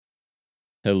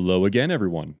Hello again,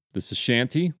 everyone. This is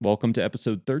Shanty. Welcome to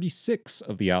episode 36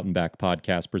 of the Out and Back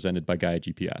podcast presented by Gaia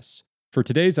GPS. For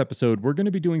today's episode, we're going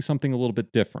to be doing something a little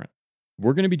bit different.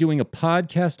 We're going to be doing a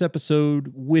podcast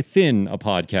episode within a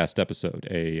podcast episode,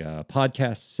 a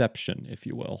podcastception, if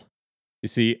you will. You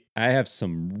see, I have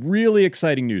some really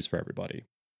exciting news for everybody.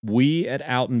 We at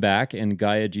Out and Back and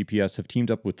Gaia GPS have teamed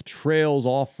up with Trails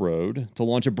Off-Road to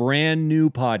launch a brand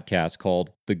new podcast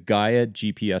called the Gaia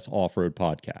GPS Off-Road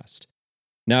Podcast.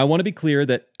 Now, I want to be clear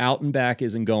that Out and Back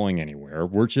isn't going anywhere.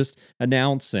 We're just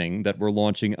announcing that we're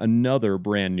launching another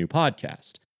brand new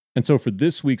podcast. And so for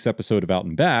this week's episode of Out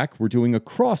and Back, we're doing a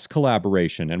cross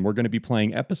collaboration, and we're going to be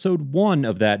playing episode 1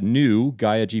 of that new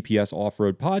Gaia GPS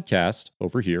Off-Road podcast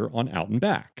over here on Out and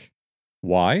Back.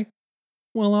 Why?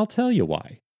 Well, I'll tell you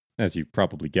why. As you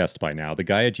probably guessed by now, the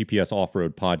Gaia GPS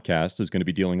Off-Road podcast is going to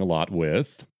be dealing a lot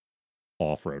with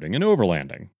off-roading and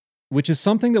overlanding, which is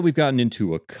something that we've gotten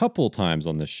into a couple times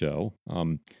on this show.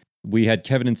 We had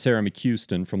Kevin and Sarah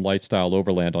McHouston from Lifestyle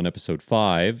Overland on episode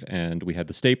 5, and we had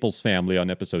the Staples family on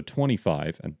episode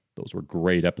 25, and those were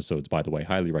great episodes, by the way.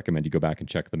 Highly recommend you go back and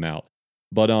check them out.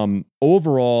 But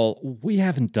overall, we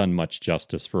haven't done much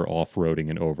justice for off-roading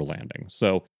and overlanding.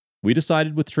 So we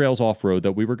decided with Trails Off-Road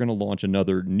that we were going to launch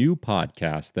another new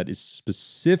podcast that is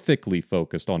specifically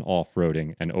focused on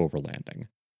off-roading and overlanding.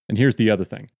 And here's the other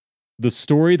thing. The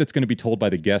story that's going to be told by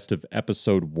the guest of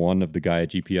episode 1 of the Gaia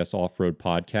GPS Off-Road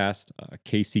podcast,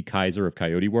 Casey Kaiser of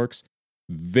Coyote Works,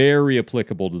 very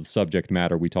applicable to the subject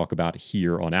matter we talk about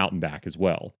here on Out and Back as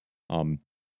well.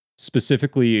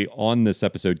 Specifically on this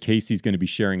episode, Casey's going to be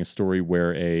sharing a story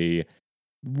where a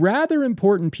rather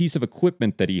important piece of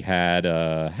equipment that he had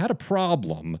a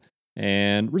problem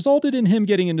and resulted in him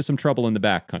getting into some trouble in the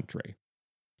backcountry.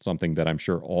 Something that I'm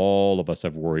sure all of us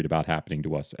have worried about happening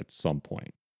to us at some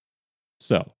point.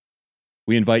 So,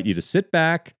 we invite you to sit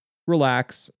back,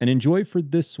 relax, and enjoy for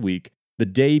this week the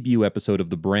debut episode of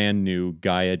the brand new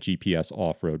Gaia GPS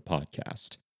Off-Road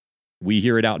podcast. We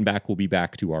here at Out and Back will be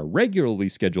back to our regularly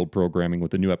scheduled programming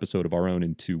with a new episode of our own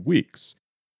in 2 weeks.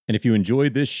 And if you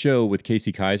enjoyed this show with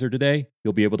Casey Kaiser today,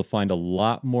 you'll be able to find a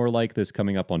lot more like this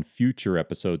coming up on future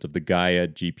episodes of the Gaia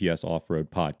GPS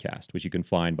Off-Road podcast, which you can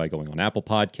find by going on Apple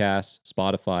Podcasts,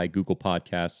 Spotify, Google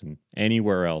Podcasts, and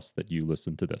anywhere else that you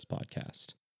listen to this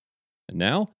podcast. And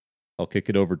now, I'll kick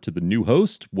it over to the new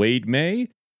host, Wade May,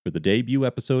 for the debut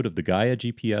episode of the Gaia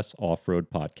GPS Off-Road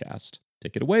podcast.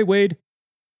 Take it away, Wade.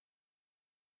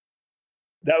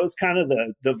 That was kind of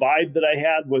the vibe that I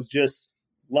had, was just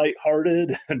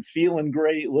lighthearted and feeling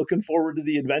great, looking forward to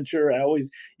the adventure.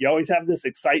 You always have this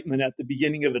excitement at the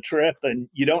beginning of a trip, and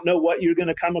you don't know what you're going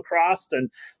to come across. And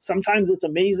sometimes it's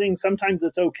amazing, sometimes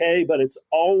it's okay, but it's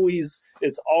always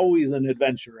an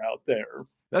adventure out there.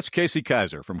 That's Casey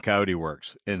Kaiser from Coyote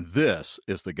Works, and this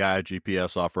is the Gaia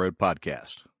GPS Off-Road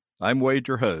Podcast. I'm Wade,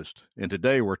 your host, and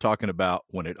today we're talking about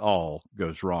when it all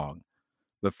goes wrong.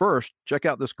 But first, check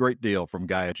out this great deal from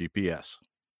Gaia GPS.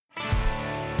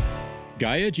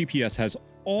 Gaia GPS has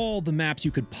all the maps you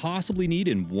could possibly need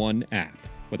in one app.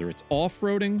 Whether it's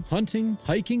off-roading, hunting,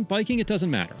 hiking, biking, it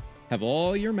doesn't matter. Have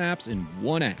all your maps in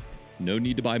one app. No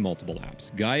need to buy multiple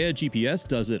apps. Gaia GPS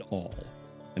does it all.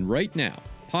 And right now,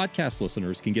 podcast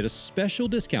listeners can get a special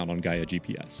discount on Gaia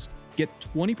GPS. Get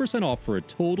 20% off for a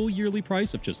total yearly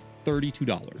price of just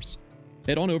 $32.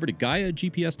 Head on over to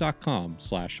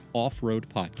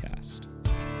GaiaGPS.com/offroadpodcast.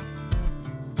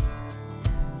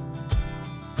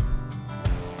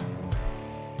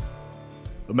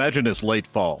 Imagine it's late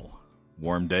fall,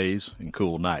 warm days and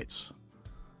cool nights.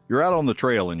 You're out on the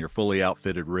trail in your fully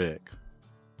outfitted rig.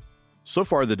 So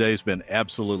far, the day's been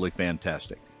absolutely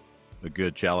fantastic. A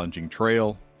good challenging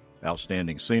trail,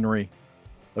 outstanding scenery,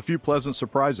 a few pleasant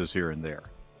surprises here and there.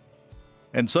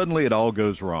 And suddenly it all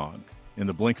goes wrong. In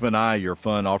the blink of an eye, your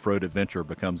fun off-road adventure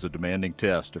becomes a demanding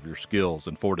test of your skills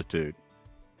and fortitude.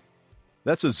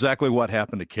 That's exactly what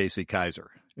happened to Casey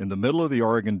Kaiser in the middle of the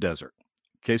Oregon desert.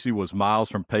 Casey was miles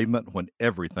from pavement when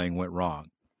everything went wrong.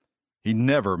 He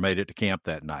never made it to camp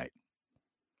that night.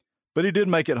 But he did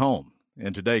make it home,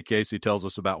 and today Casey tells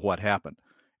us about what happened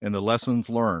and the lessons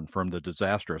learned from the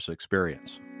disastrous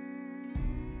experience.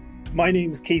 My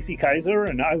name's Casey Kaiser,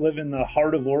 and I live in the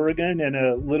heart of Oregon in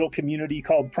a little community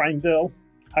called Prineville.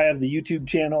 I have the YouTube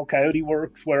channel Coyote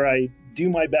Works, where I do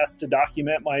my best to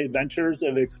document my adventures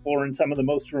of exploring some of the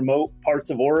most remote parts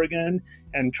of Oregon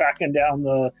and tracking down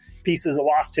the pieces of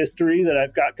lost history that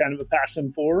I've got kind of a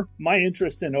passion for. My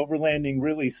interest in overlanding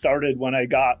really started when I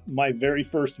got my very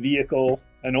first vehicle,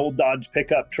 an old Dodge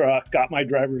pickup truck, got my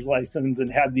driver's license,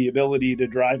 and had the ability to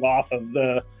drive off of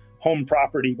the home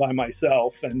property by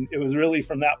myself. And it was really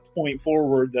from that point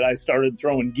forward that I started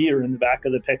throwing gear in the back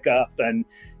of the pickup and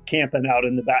camping out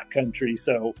in the backcountry.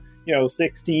 So,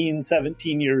 16,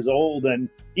 17 years old. And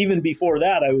even before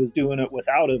that, I was doing it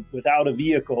without a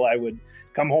vehicle. I would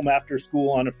come home after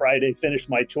school on a Friday, finish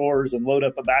my chores, and load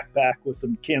up a backpack with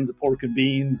some cans of pork and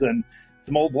beans and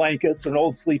some old blankets or an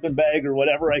old sleeping bag or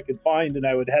whatever I could find. And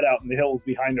I would head out in the hills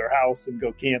behind our house and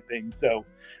go camping. So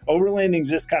overlanding's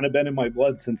just kind of been in my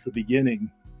blood since the beginning.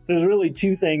 There's really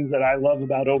two things that I love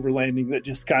about overlanding that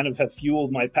just kind of have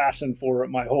fueled my passion for it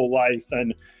my whole life.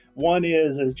 And one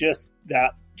is just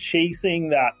that chasing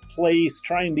that place,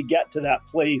 trying to get to that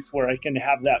place where I can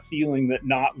have that feeling that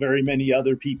not very many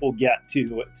other people get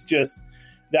to. It's just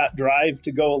that drive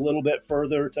to go a little bit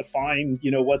further to find,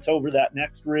 what's over that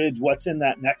next ridge, what's in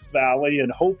that next valley,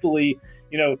 and hopefully,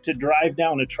 to drive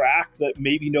down a track that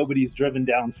maybe nobody's driven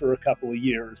down for a couple of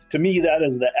years. To me, that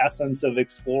is the essence of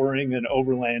exploring and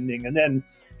overlanding. And then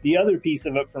the other piece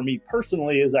of it for me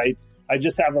personally is I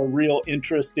just have a real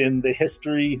interest in the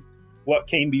history, what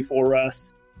came before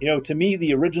us. To me,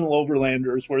 the original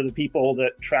overlanders were the people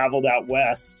that traveled out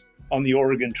west on the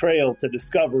Oregon Trail to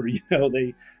discover.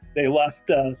 They left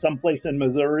someplace in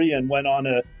Missouri and went on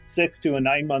a 6 to a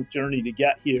 9 month journey to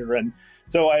get here. And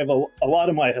so I have a lot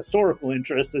of my historical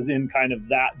interest is in kind of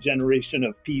that generation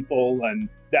of people and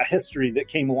that history that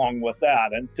came along with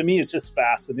that. And to me, it's just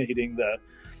fascinating,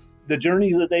 the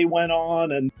journeys that they went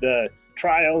on and the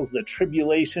trials, the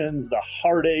tribulations, the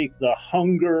heartache, the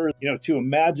hunger, to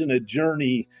imagine a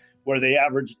journey where they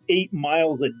averaged 8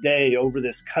 miles a day over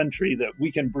this country that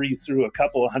we can breeze through a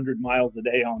couple of 100 miles a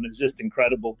day on is just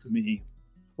incredible to me.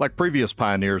 Like previous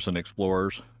pioneers and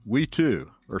explorers, we too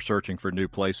are searching for new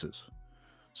places.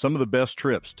 Some of the best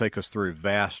trips take us through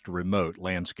vast, remote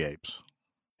landscapes.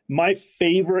 My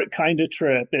favorite kind of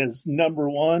trip is, number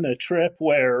one, a trip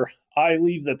where I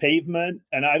leave the pavement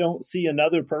and I don't see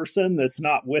another person that's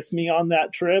not with me on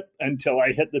that trip until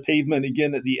I hit the pavement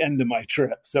again at the end of my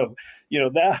trip. So,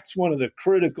 that's one of the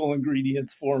critical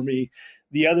ingredients for me.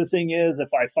 The other thing is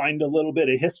if I find a little bit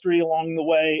of history along the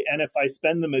way, and if I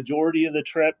spend the majority of the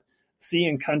trip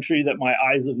seeing country that my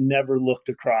eyes have never looked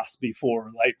across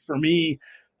before. Like for me,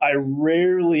 I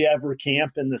rarely ever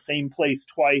camp in the same place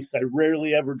twice. I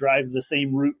rarely ever drive the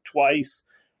same route twice.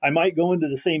 I might go into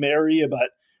the same area,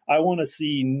 but I want to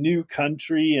see new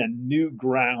country and new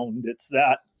ground. It's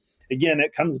that, again,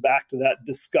 it comes back to that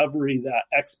discovery, that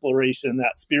exploration,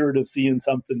 that spirit of seeing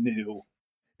something new.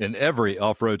 In every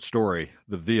off-road story,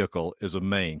 the vehicle is a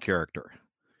main character.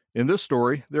 In this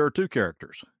story, there are two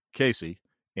characters, Casey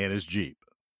and his Jeep.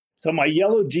 So my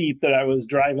yellow Jeep that I was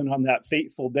driving on that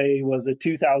fateful day was a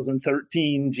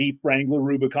 2013 Jeep Wrangler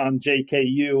Rubicon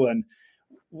JKU. And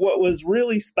what was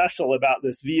really special about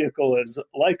this vehicle is,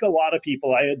 like a lot of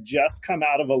people, I had just come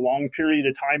out of a long period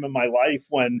of time in my life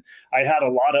when I had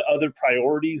a lot of other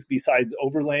priorities besides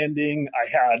overlanding. I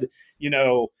had,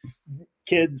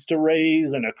 kids to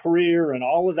raise and a career and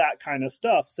all of that kind of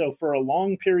stuff. So for a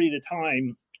long period of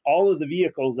time, all of the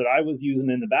vehicles that I was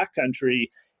using in the backcountry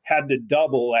had to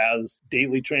double as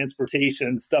daily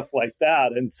transportation, stuff like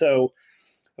that. And so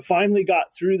I finally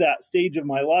got through that stage of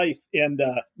my life, and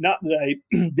not that I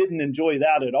didn't enjoy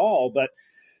that at all, but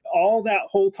all that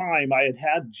whole time I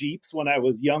had Jeeps when I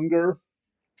was younger,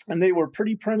 and they were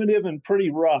pretty primitive and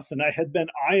pretty rough. And I had been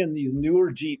eyeing these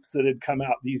newer Jeeps that had come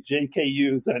out, these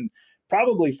JKUs, and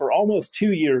probably for almost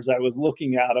 2 years I was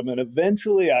looking at them. And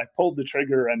eventually I pulled the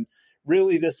trigger, and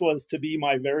really this was to be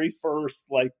my very first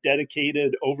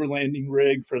dedicated overlanding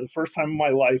rig. For the first time in my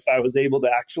life, I was able to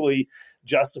actually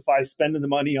justify spending the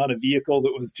money on a vehicle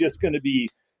that was just going to be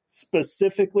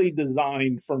specifically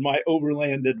designed for my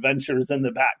overland adventures in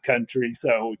the backcountry.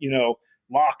 So,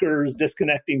 lockers,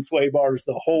 disconnecting sway bars,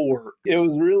 the whole work. It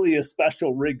was really a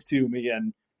special rig to me.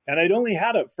 And I'd only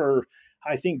had it for,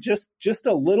 I think, just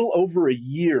a little over a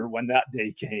year when that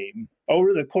day came.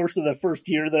 Over the course of the first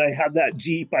year that I had that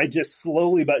Jeep, I just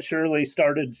slowly but surely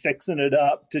started fixing it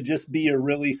up to just be a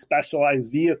really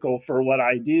specialized vehicle for what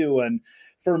I do. And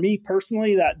for me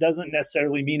personally, that doesn't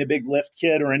necessarily mean a big lift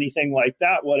kit or anything like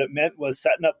that. What it meant was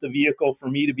setting up the vehicle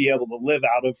for me to be able to live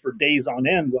out of for days on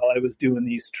end while I was doing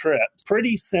these trips.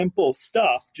 Pretty simple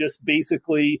stuff, just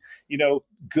basically,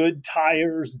 good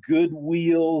tires, good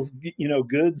wheels,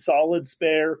 good solid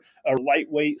spare, a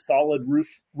lightweight solid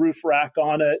roof rack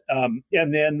on it.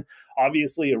 And then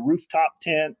obviously a rooftop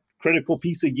tent, critical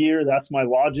piece of gear. That's my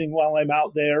lodging while I'm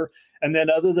out there. And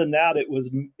then other than that, it was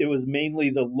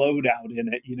mainly the loadout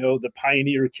in it, the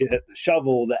Pioneer kit, the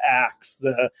shovel, the axe,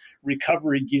 the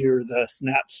recovery gear, the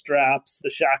snap straps, the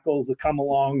shackles, the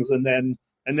come-alongs, and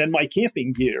then my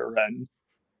camping gear. And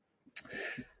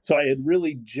So I had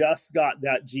really just got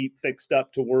that Jeep fixed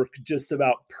up to work just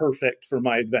about perfect for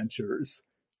my adventures.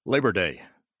 Labor Day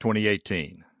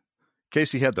 2018.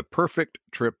 Casey had the perfect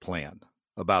trip planned,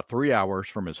 about 3 hours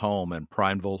from his home in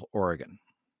Prineville, Oregon.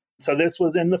 So this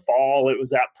was in the fall. It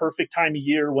was that perfect time of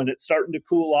year when it's starting to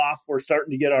cool off. We're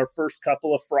starting to get our first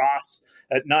couple of frosts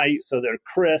at night, so they're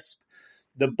crisp.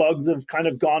 The bugs have kind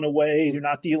of gone away. You're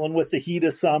not dealing with the heat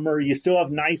of summer. You still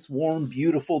have nice, warm,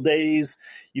 beautiful days.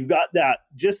 You've got that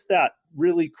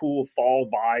really cool fall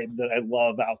vibe that I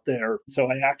love out there.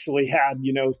 So I actually had,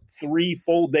 3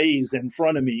 full days in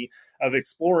front of me of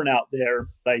exploring out there.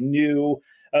 I knew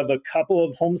of a couple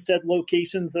of homestead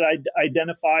locations that I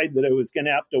identified that I was going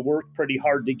to have to work pretty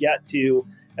hard to get to.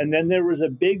 And then there was a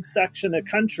big section of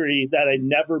country that I'd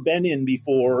never been in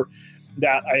before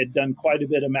that I had done quite a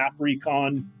bit of map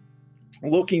recon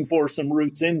looking for some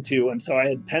routes into. And so I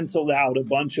had penciled out a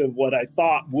bunch of what I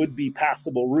thought would be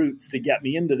passable routes to get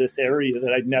me into this area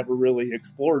that I'd never really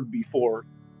explored before.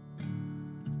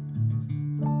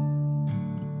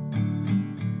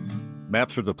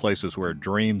 Maps are the places where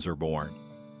dreams are born.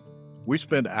 We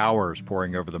spend hours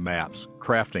poring over the maps,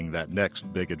 crafting that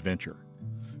next big adventure.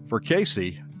 For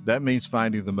Casey, that means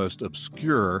finding the most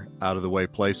obscure, out-of-the-way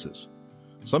places,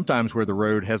 sometimes where the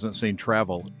road hasn't seen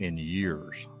travel in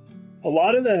years. A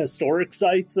lot of the historic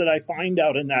sites that I find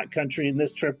out in that country, and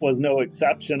this trip was no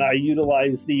exception, I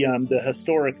utilize the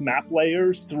historic map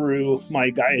layers through my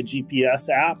Gaia GPS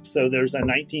app. So there's a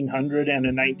 1900 and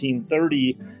a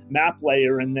 1930 map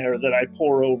layer in there that I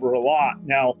pour over a lot.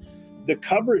 Now, the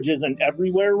coverage isn't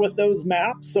everywhere with those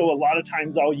maps, so a lot of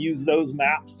times I'll use those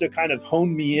maps to kind of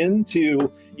hone me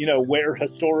into, where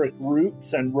historic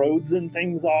routes and roads and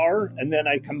things are, and then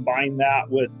I combine that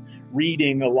with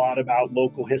reading a lot about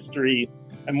local history.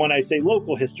 And when I say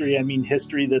local history, I mean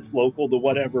history that's local to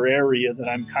whatever area that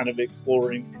I'm kind of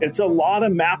exploring. It's a lot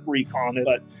of map recon,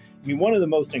 but one of the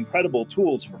most incredible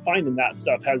tools for finding that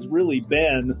stuff has really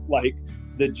been like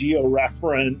the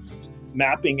geo-referenced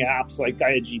mapping apps like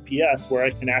Gaia GPS, where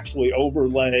I can actually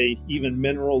overlay even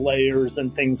mineral layers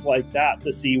and things like that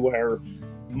to see where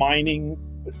mining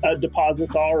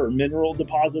deposits are or mineral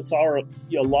deposits are. A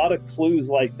lot of clues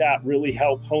like that really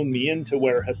help hone me into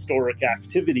where historic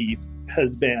activity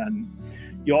has been.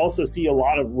 You also see a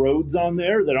lot of roads on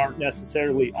there that aren't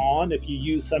necessarily on. If you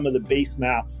use some of the base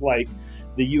maps like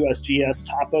the USGS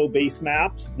Topo base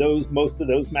maps, most of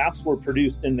those maps were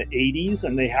produced in the 80s,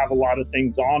 and they have a lot of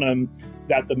things on them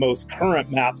that the most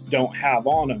current maps don't have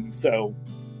on them. So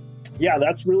yeah,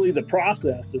 that's really the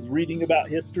process, is reading about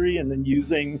history and then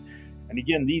using, and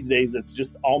again, these days it's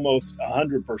just almost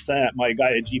 100% my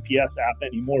Gaia GPS app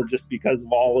anymore, just because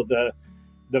of all of the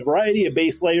variety of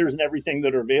base layers and everything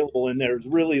that are available in there is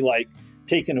really like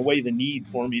taking away the need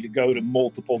for me to go to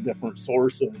multiple different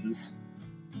sources.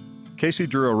 Casey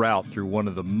drew a route through one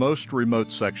of the most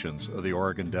remote sections of the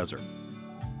Oregon desert.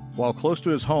 While close to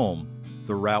his home,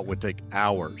 the route would take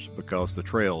hours because the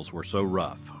trails were so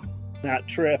rough. That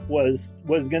trip was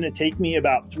going to take me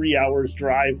about 3 hours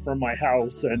drive from my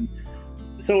house. And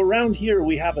so around here,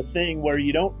 we have a thing where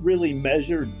you don't really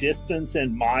measure distance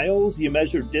in miles, you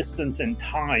measure distance in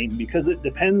time, because it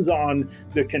depends on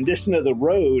the condition of the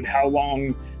road, how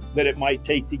long that it might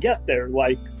take to get there.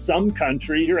 Like some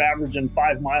country, you're averaging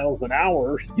 5 miles an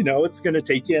hour, it's going to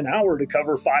take you an hour to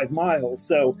cover 5 miles.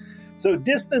 So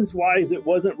distance wise, it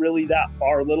wasn't really that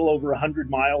far, a little over 100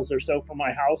 miles or so from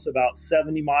my house, about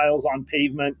 70 miles on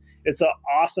pavement. It's an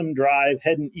awesome drive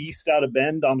heading east out of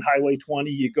Bend on Highway 20.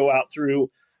 You go out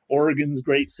through Oregon's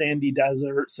Great Sandy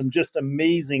Desert, some just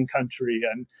amazing country.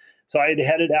 And so I had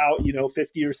headed out,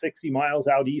 50 or 60 miles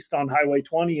out east on Highway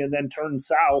 20 and then turned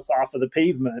south off of the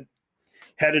pavement,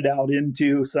 headed out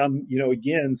into some,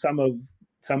 some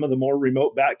of the more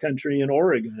remote backcountry in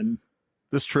Oregon.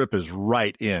 This trip is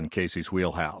right in Casey's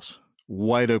wheelhouse.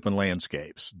 Wide open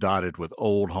landscapes dotted with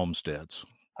old homesteads.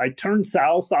 I turned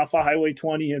south off of Highway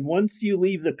 20, and once you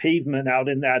leave the pavement out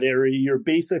in that area, you're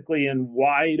basically in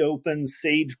wide open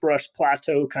sagebrush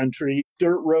plateau country,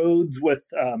 dirt roads with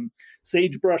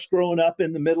sagebrush growing up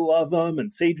in the middle of them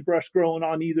and sagebrush growing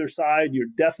on either side. You're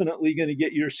definitely going to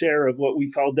get your share of what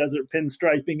we call desert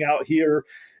pinstriping out here.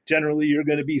 Generally, you're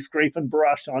going to be scraping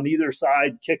brush on either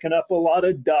side, kicking up a lot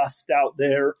of dust out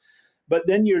there. But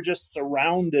then you're just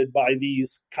surrounded by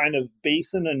these kind of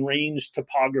basin and range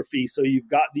topography. So you've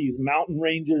got these mountain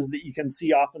ranges that you can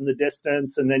see off in the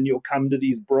distance, and then you'll come to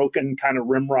these broken kind of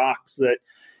rim rocks that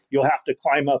you'll have to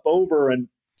climb up over. And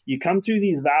You come through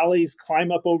these valleys,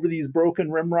 climb up over these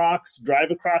broken rim rocks, drive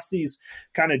across these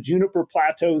kind of juniper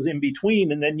plateaus in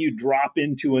between, and then you drop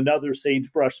into another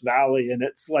sagebrush valley. And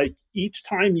it's like each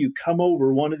time you come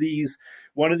over one of these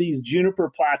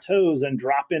juniper plateaus and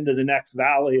drop into the next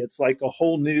valley, it's like a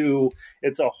whole new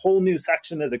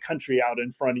section of the country out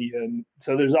in front of you. And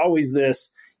so there's always this,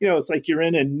 it's like you're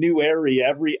in a new area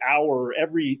every hour,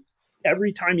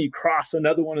 every time you cross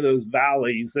another one of those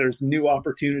valleys, there's new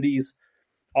opportunities.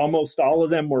 Almost all of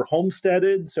them were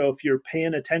homesteaded. So if you're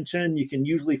paying attention, you can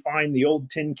usually find the old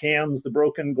tin cans, the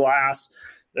broken glass,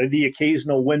 the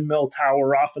occasional windmill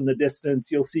tower off in the distance.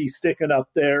 You'll see sticking up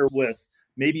there with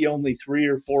maybe only 3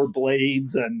 or 4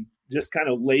 blades and just kind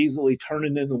of lazily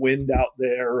turning in the wind out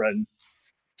there. And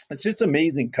it's just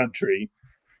amazing country.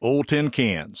 Old tin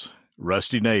cans,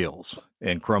 rusty nails,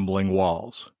 and crumbling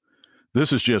walls.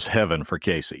 This is just heaven for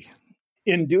Casey.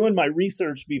 In doing my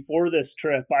research before this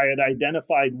trip, I had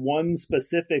identified one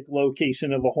specific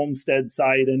location of a homestead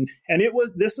site, and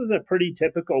this was a pretty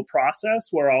typical process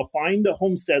where I'll find a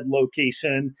homestead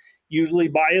location, usually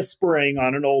by a spring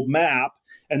on an old map,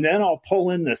 and then I'll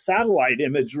pull in the satellite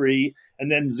imagery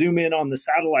and then zoom in on the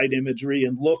satellite imagery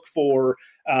and look for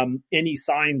any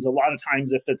signs. A lot of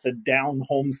times if it's a down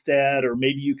homestead, or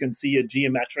maybe you can see a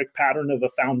geometric pattern of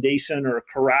a foundation or a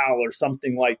corral or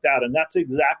something like that. And that's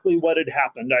exactly what had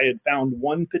happened. I had found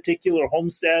one particular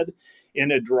homestead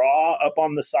in a draw up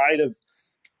on the side of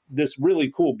this really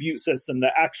cool butte system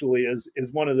that actually is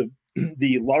one of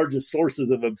the largest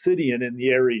sources of obsidian in the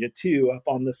area too, up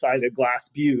on the side of Glass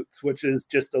Buttes, which is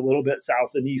just a little bit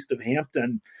south and east of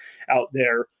Hampton out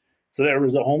there. So there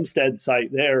was a homestead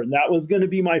site there, and that was going to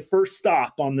be my first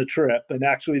stop on the trip. And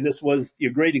actually, this was a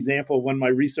great example of when my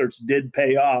research did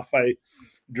pay off. I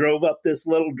drove up this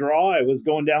little draw. I was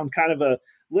going down kind of a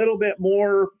little bit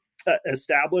more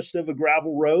established of a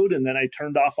gravel road, and then I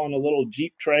turned off on a little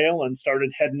Jeep trail and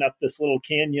started heading up this little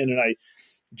canyon, and I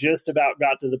just about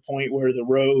got to the point where the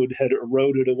road had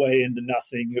eroded away into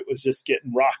nothing. It was just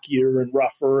getting rockier and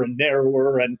rougher and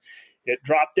narrower, and it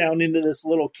dropped down into this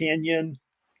little canyon.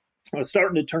 I was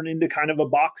starting to turn into kind of a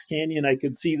box canyon. I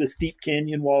could see the steep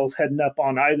canyon walls heading up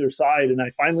on either side, and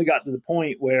I finally got to the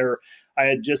point where I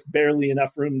had just barely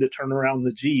enough room to turn around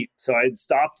the Jeep. So I had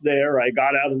stopped there. I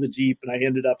got out of the Jeep, and I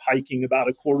ended up hiking about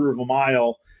a quarter of a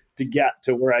mile to get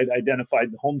to where I'd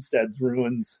identified the homestead's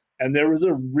ruins. And there was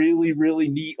a really, really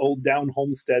neat old down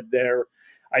homestead there.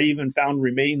 I even found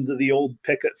remains of the old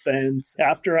picket fence.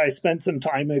 After I spent some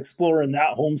time exploring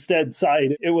that homestead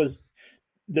site, it was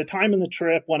the time in the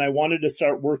trip when I wanted to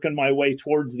start working my way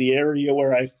towards the area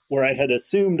where I had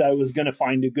assumed I was going to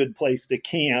find a good place to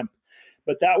camp.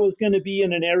 But that was going to be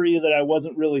in an area that I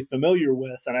wasn't really familiar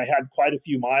with, and I had quite a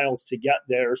few miles to get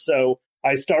there. So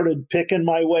I started picking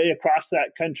my way across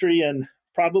that country, and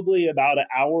probably about an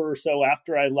hour or so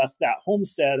after I left that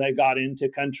homestead, I got into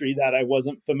country that I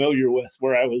wasn't familiar with,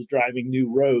 where I was driving new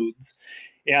roads.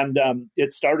 And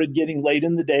it started getting late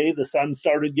in the day. The sun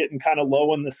started getting kind of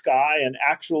low in the sky. And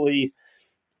actually,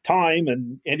 time,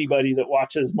 and anybody that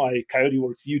watches my Coyote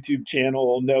Works YouTube channel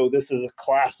will know this is a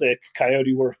classic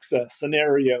Coyote Works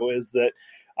scenario, is that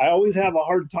I always have a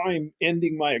hard time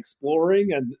ending my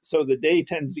exploring. And so the day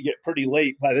tends to get pretty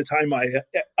late by the time I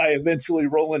eventually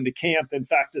roll into camp. In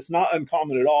fact, it's not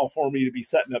uncommon at all for me to be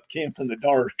setting up camp in the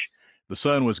dark. The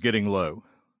sun was getting low,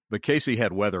 but Casey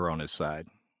had weather on his side.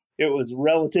 It was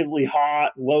relatively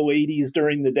hot, low 80s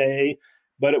during the day,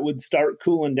 but it would start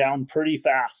cooling down pretty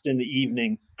fast in the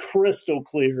evening. Crystal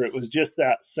clear. It was just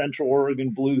that Central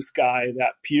Oregon blue sky,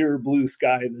 that pure blue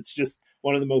sky that's just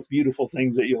one of the most beautiful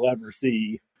things that you'll ever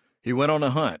see. He went on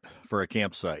a hunt for a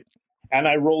campsite. And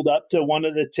I rolled up to one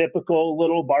of the typical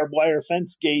little barbed wire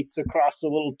fence gates across the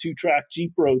little 2-track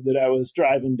Jeep road that I was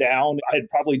driving down. I had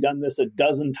probably done this a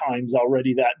dozen times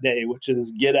already that day, which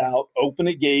is get out, open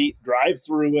a gate, drive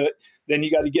through it. Then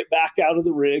you got to get back out of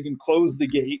the rig and close the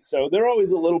gate. So they're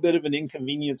always a little bit of an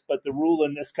inconvenience, but the rule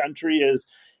in this country is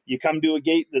you come to a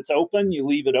gate that's open, you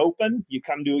leave it open. You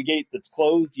come to a gate that's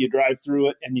closed, you drive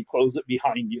through it, and you close it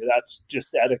behind you. That's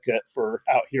just etiquette for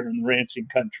out here in the ranching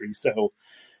country. So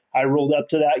I rolled up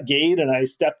to that gate and I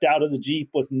stepped out of the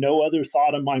Jeep with no other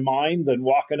thought in my mind than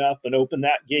walking up and open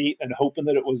that gate and hoping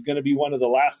that it was going to be one of the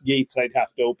last gates I'd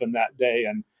have to open that day.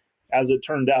 And as it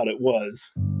turned out, it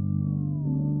was.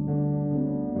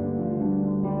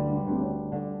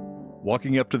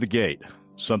 Walking up to the gate,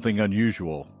 something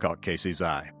unusual caught Casey's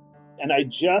eye. And I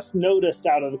just noticed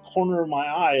out of the corner of my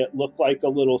eye, it looked like a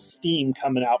little steam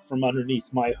coming out from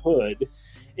underneath my hood.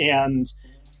 And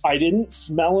I didn't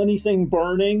smell anything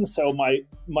burning, so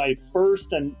my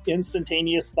first and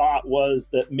instantaneous thought was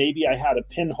that maybe I had a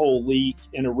pinhole leak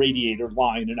in a radiator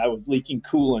line and I was leaking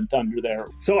coolant under there.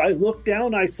 So I looked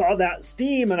down, I saw that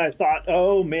steam, and I thought,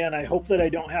 oh man, I hope that I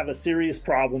don't have a serious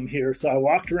problem here. So I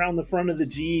walked around the front of the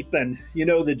Jeep, and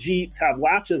the Jeeps have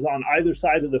latches on either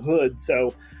side of the hood.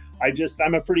 So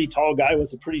I'm a pretty tall guy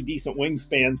with a pretty decent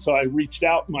wingspan. So I reached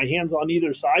out, my hands on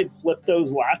either side, flipped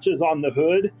those latches on the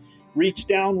hood, reached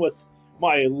down with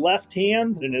my left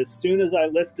hand, and as soon as I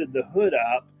lifted the hood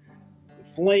up,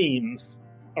 flames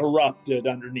erupted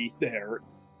underneath there.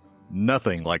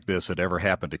 Nothing like this had ever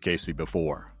happened to Casey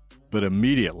before, but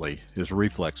immediately his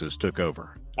reflexes took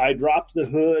over. I dropped the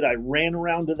hood, I ran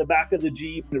around to the back of the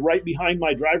Jeep, and right behind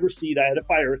my driver's seat I had a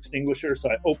fire extinguisher,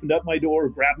 so I opened up my door,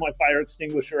 grabbed my fire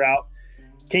extinguisher out,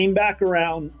 came back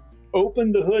around,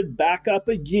 opened the hood back up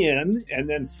again, and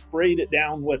then sprayed it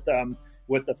down with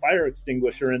the fire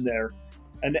extinguisher in there.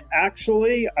 And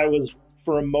actually,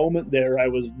 for a moment there, I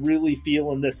was really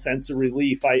feeling this sense of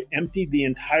relief. I emptied the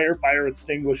entire fire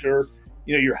extinguisher.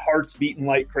 Your heart's beating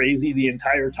like crazy the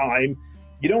entire time.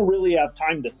 You don't really have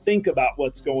time to think about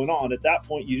what's going on. At that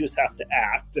point, you just have to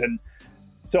act. And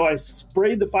so I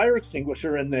sprayed the fire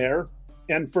extinguisher in there.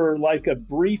 And for like a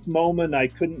brief moment, I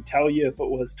couldn't tell you if it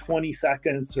was 20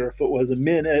 seconds or if it was a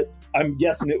minute. I'm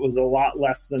guessing it was a lot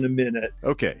less than a minute.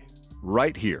 Okay.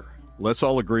 Right here, let's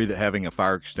all agree that having a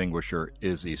fire extinguisher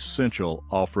is essential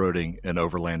off-roading and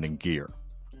overlanding gear.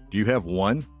 Do you have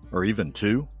one or even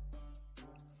two?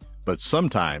 But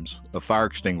sometimes a fire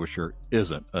extinguisher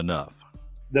isn't enough.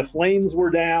 The flames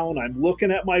were down. I'm looking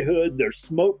at my hood. There's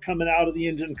smoke coming out of the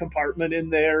engine compartment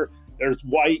in there. There's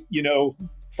white,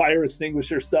 fire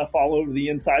extinguisher stuff all over the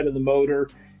inside of the motor.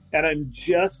 And I'm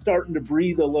just starting to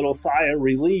breathe a little sigh of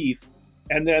relief.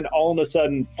 And then all of a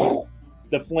sudden,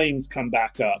 the flames come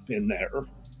back up in there.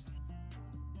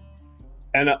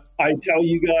 And I tell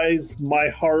you guys, my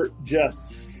heart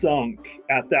just sunk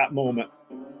at that moment.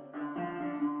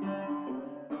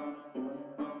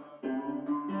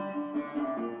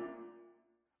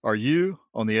 Are you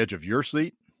on the edge of your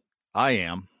seat? I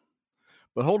am.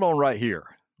 But hold on right here.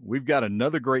 We've got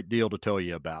another great deal to tell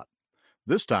you about.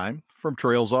 This time from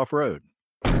Trails Off-Road.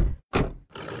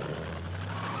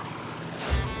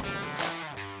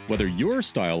 Whether your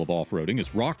style of off-roading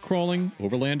is rock crawling,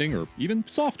 overlanding, or even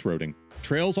soft-roading,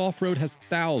 Trails Off-Road has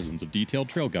thousands of detailed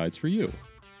trail guides for you.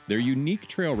 Their unique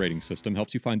trail rating system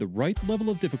helps you find the right level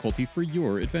of difficulty for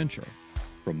your adventure.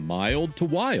 From mild to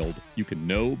wild, you can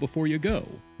know before you go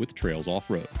with Trails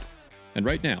Off-Road. And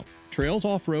right now, Trails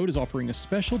Off-Road is offering a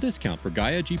special discount for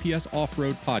Gaia GPS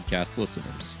Off-Road podcast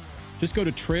listeners. Just go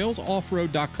to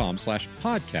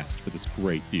trailsoffroad.com/podcast for this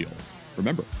great deal.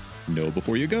 Remember, know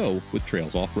before you go with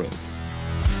Trails Off-Road.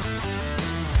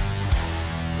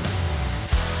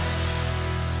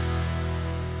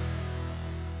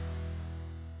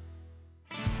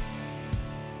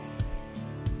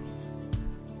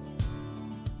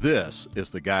 This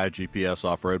is the Gaia GPS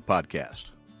Off-Road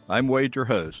Podcast. I'm Wade, your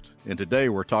host, and today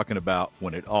we're talking about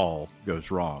when it all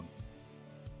goes wrong.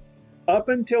 Up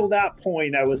until that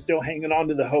point, I was still hanging on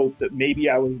to the hope that maybe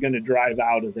I was going to drive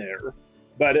out of there.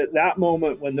 But at that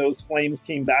moment, when those flames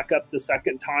came back up the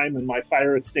second time and my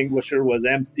fire extinguisher was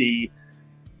empty,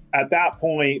 at that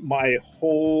point, my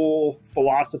whole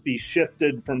philosophy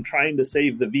shifted from trying to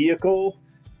save the vehicle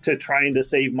to trying to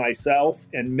save myself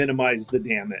and minimize the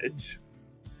damage.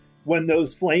 When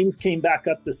those flames came back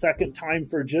up the second time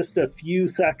for just a few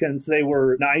seconds, they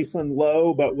were nice and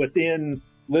low, but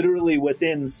literally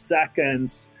within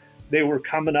seconds, they were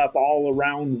coming up all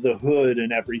around the hood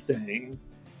and everything.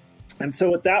 And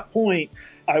so at that point,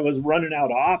 I was running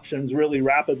out of options really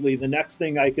rapidly. The next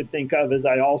thing I could think of is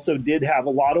I also did have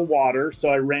a lot of water. So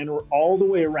I ran all the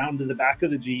way around to the back of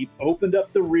the Jeep, opened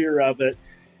up the rear of it,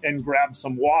 and grabbed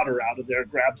some water out of there,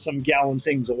 grabbed some gallon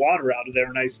things of water out of there.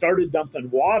 And I started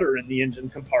dumping water in the engine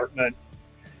compartment.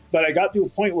 But I got to a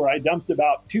point where I dumped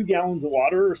about 2 gallons of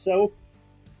water or so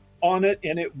on it,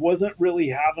 and it wasn't really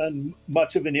having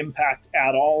much of an impact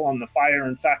at all on the fire.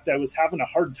 In fact, I was having a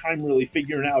hard time really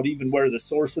figuring out even where the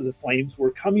source of the flames were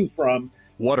coming from.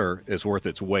 Water is worth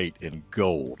its weight in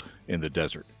gold in the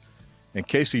desert, and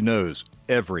Casey knows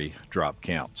every drop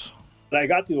counts. But I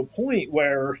got to a point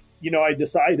where, I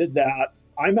decided that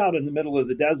I'm out in the middle of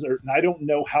the desert and I don't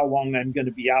know how long I'm going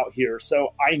to be out here.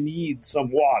 So I need some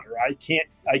water. I can't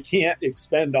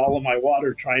expend all of my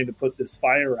water trying to put this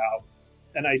fire out.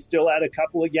 And I still had a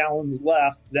couple of gallons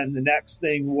left. Then the next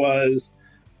thing was,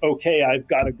 okay, I've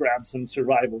got to grab some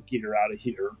survival gear out of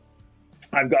here.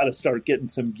 I've got to start getting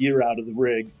some gear out of the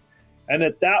rig. And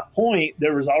at that point,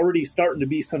 there was already starting to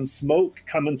be some smoke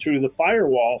coming through the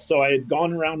firewall. So I had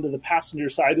gone around to the passenger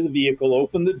side of the vehicle,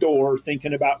 opened the door,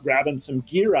 thinking about grabbing some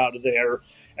gear out of there.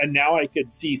 And now I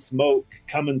could see smoke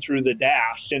coming through the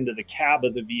dash into the cab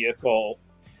of the vehicle.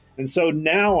 And so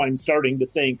now I'm starting to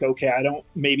think, okay, I don't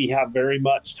maybe have very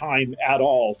much time at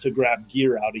all to grab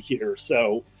gear out of here.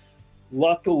 So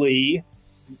luckily,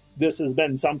 this has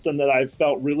been something that I've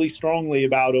felt really strongly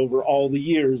about over all the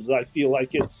years. I feel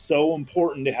like it's so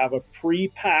important to have a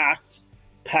pre-packed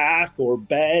pack or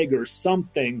bag or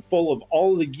something full of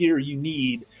all the gear you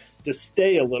need to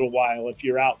stay a little while if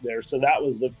you're out there. So that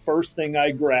was the first thing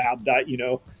I grabbed.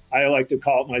 I like to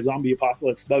call it my zombie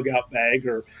apocalypse bug out bag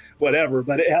or whatever,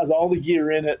 but it has all the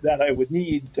gear in it that I would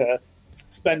need to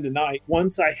spend a night.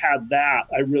 Once I had that,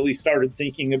 I really started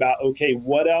thinking about, okay,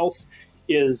 what else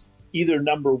is either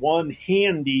number one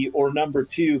handy or number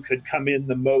two could come in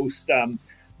the most,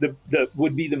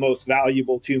 would be the most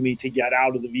valuable to me to get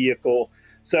out of the vehicle.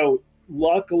 So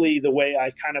luckily, the way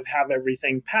I kind of have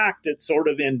everything packed, it's sort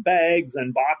of in bags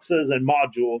and boxes and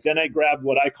modules. Then I grabbed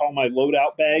what I call my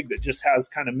loadout bag that just has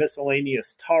kind of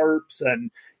miscellaneous tarps and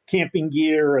camping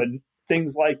gear and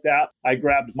things like that. I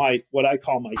grabbed what I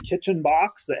call my kitchen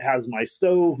box that has my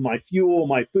stove, my fuel,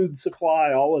 my food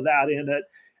supply, all of that in it.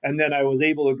 And then I was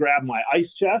able to grab my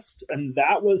ice chest, and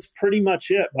that was pretty much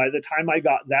it. By the time I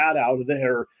got that out of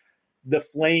there, the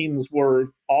flames were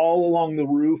all along the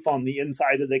roof on the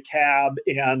inside of the cab,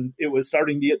 and it was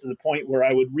starting to get to the point where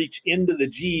I would reach into the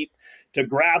Jeep to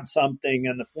grab something,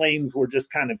 and the flames were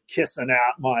just kind of kissing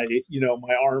at my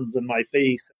arms and my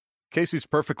face. Casey's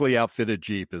perfectly outfitted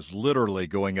Jeep is literally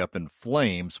going up in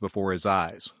flames before his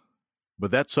eyes, but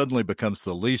that suddenly becomes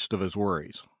the least of his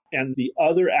worries. And the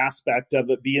other aspect of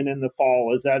it being in the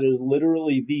fall is that is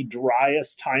literally the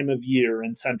driest time of year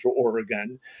in Central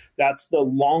Oregon. That's the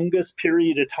longest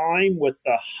period of time with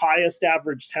the highest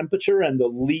average temperature and the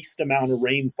least amount of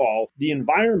rainfall. The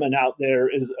environment out there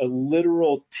is a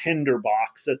literal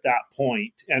tinderbox at that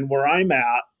point. And where I'm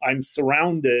at, I'm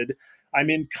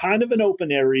in kind of an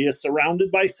open area surrounded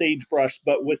by sagebrush,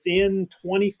 but within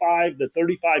 25 to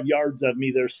 35 yards of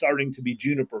me, there's starting to be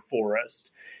juniper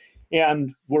forest.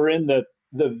 And we're in the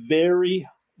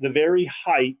very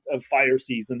height of fire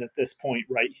season at this point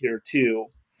right here too.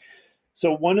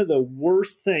 So one of the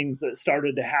worst things that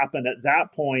started to happen at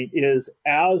that point is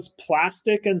as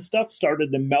plastic and stuff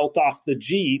started to melt off the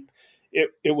Jeep,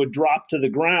 it would drop to the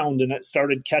ground and it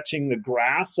started catching the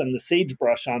grass and the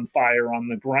sagebrush on fire on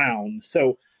the ground.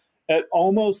 So at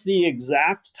almost the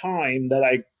exact time that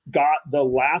I got the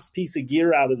last piece of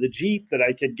gear out of the Jeep that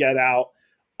I could get out,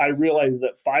 I realized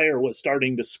that fire was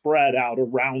starting to spread out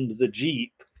around the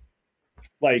Jeep.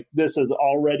 Like, this is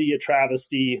already a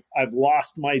travesty. I've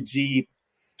lost my Jeep.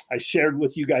 I shared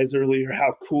with you guys earlier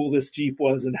how cool this Jeep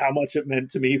was and how much it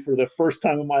meant to me. For the first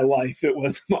time in my life, it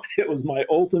was my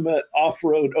ultimate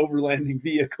off-road overlanding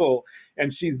vehicle,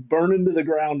 and she's burning to the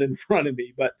ground in front of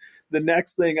me. But the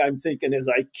next thing I'm thinking is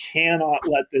I cannot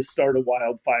let this start a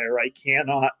wildfire. I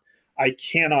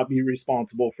cannot be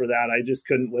responsible for that. I just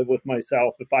couldn't live with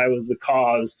myself if I was the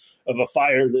cause of a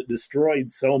fire that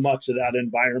destroyed so much of that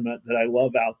environment that I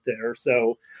love out there.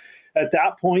 So at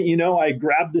that point, I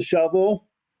grabbed a shovel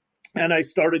and I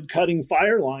started cutting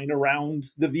fire line around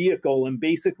the vehicle. And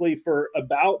basically for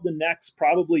about the next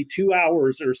probably 2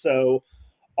 hours or so,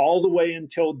 all the way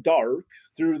until dark,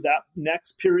 through that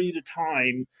next period of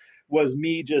time, was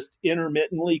me just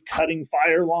intermittently cutting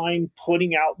fire line,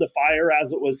 putting out the fire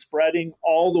as it was spreading,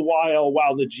 all the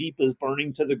while the Jeep is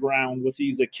burning to the ground with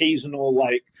these occasional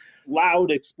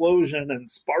loud explosion, and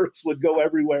sparks would go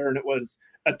everywhere. And it was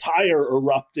a tire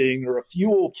erupting or a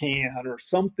fuel can or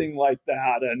something like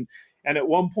that. And at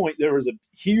one point there was a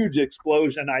huge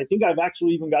explosion. I think I've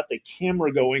actually even got the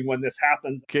camera going when this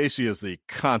happens. Casey is the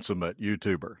consummate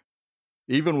YouTuber.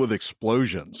 Even with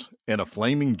explosions and a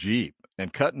flaming Jeep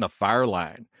and cutting a fire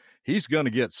line, he's going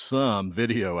to get some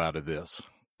video out of this.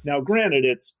 Now, granted,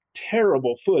 it's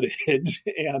terrible footage,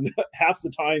 and half the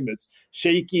time it's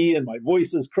shaky and my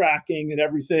voice is cracking and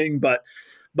everything, but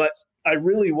I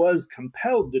really was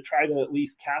compelled to try to at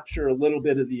least capture a little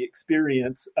bit of the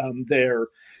experience there.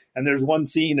 And there's one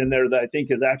scene in there that I think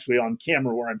is actually on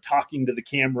camera where I'm talking to the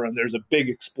camera and there's a big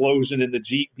explosion in the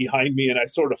Jeep behind me, and I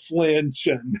sort of flinch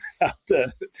and have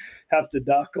to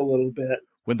duck a little bit.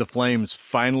 When the flames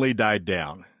finally died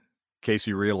down,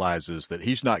 Casey realizes that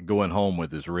he's not going home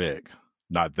with his rig.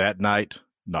 Not that night,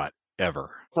 not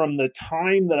ever. From the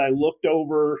time that I looked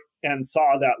over and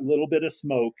saw that little bit of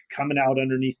smoke coming out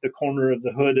underneath the corner of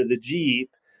the hood of the Jeep,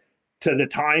 to the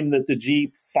time that the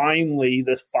Jeep finally,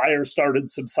 the fire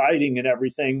started subsiding and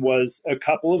everything, was a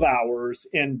couple of hours.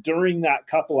 And during that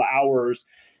couple of hours,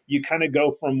 you kind of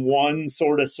go from one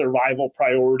sort of survival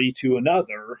priority to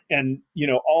another. And,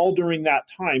 all during that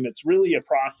time, it's really a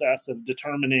process of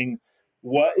determining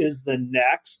what is the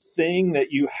next thing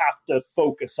that you have to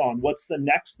focus on? What's the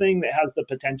next thing that has the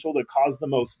potential to cause the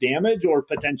most damage or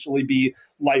potentially be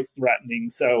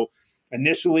life-threatening? So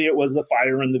initially it was the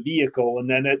fire in the vehicle, and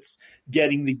then it's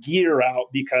getting the gear out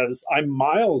because I'm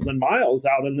miles and miles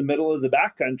out in the middle of the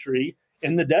backcountry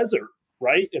in the desert,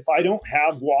 right? If I don't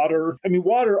have water,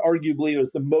 water arguably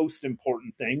is the most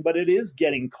important thing, but it is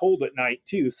getting cold at night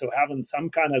too. So having some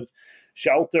kind of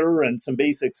shelter and some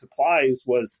basic supplies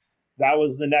was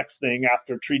the next thing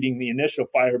after treating the initial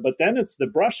fire. But then it's the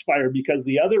brush fire, because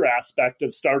the other aspect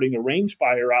of starting a range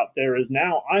fire out there is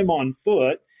now I'm on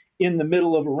foot in the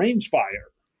middle of a range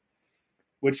fire,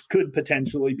 which could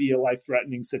potentially be a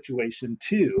life-threatening situation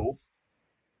too.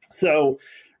 So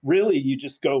really, you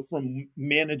just go from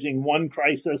managing one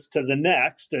crisis to the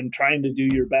next and trying to do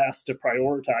your best to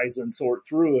prioritize and sort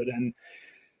through it. And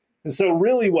so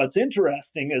really what's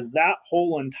interesting is that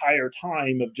whole entire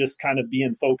time of just kind of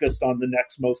being focused on the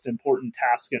next most important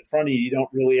task in front of you, you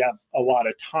don't really have a lot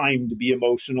of time to be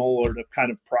emotional or to kind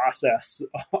of process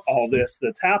all this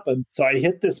that's happened. So I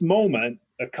hit this moment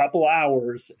a couple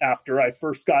hours after I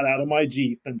first got out of my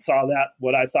Jeep and saw that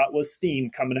what I thought was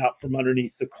steam coming out from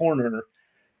underneath the corner.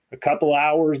 A couple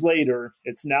hours later,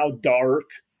 it's now dark.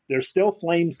 There's still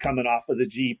flames coming off of the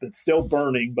Jeep. It's still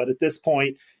burning, but at this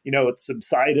point, it's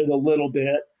subsided a little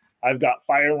bit. I've got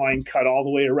fire line cut all the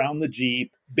way around the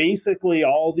Jeep. Basically,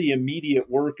 all the immediate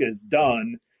work is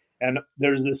done. And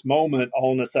there's this moment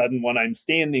all of a sudden when I'm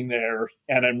standing there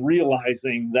and I'm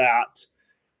realizing that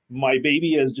my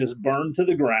baby is just burned to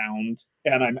the ground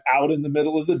and I'm out in the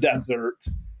middle of the desert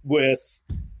with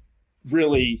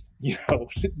really,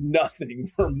 nothing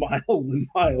for miles and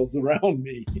miles around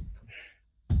me.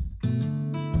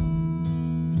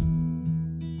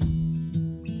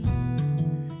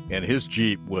 And his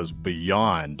Jeep was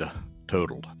beyond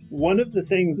totaled. One of the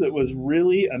things that was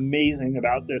really amazing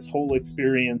about this whole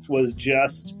experience was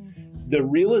just the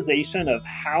realization of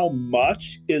how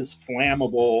much is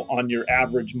flammable on your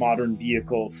average modern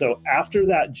vehicle. So after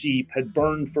that Jeep had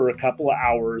burned for a couple of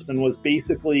hours and was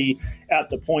basically at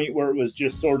the point where it was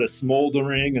just sort of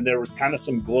smoldering and there was kind of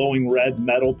some glowing red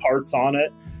metal parts on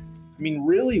it,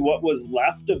 really what was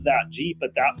left of that Jeep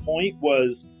at that point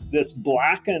was this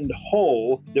blackened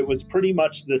hull that was pretty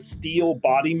much the steel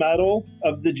body metal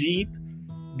of the Jeep,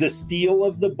 the steel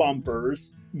of the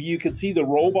bumpers. You could see the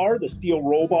roll bar, the steel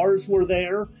roll bars were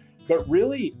there, but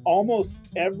really almost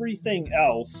everything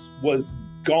else was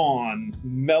gone,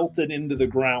 melted into the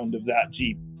ground of that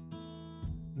Jeep.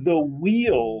 The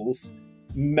wheels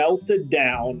melted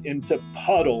down into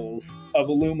puddles of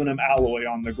aluminum alloy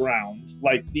on the ground,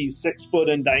 like these 6 foot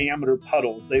in diameter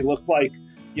puddles. They looked like,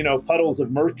 puddles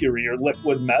of mercury or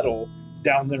liquid metal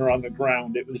down there on the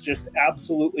ground. It was just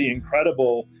absolutely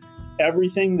incredible.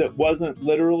 Everything that wasn't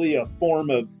literally a form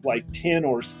of like tin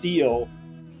or steel,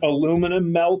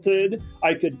 aluminum melted.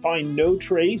 I could find no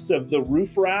trace of the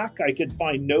roof rack. I could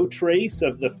find no trace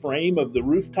of the frame of the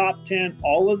rooftop tent.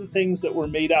 All of the things that were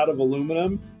made out of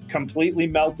aluminum completely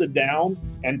melted down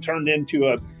and turned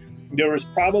into there was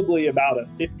probably about a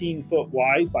 15-foot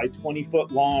wide by 20-foot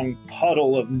long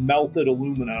puddle of melted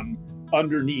aluminum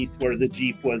underneath where the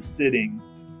Jeep was sitting.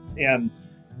 And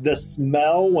the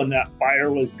smell when that fire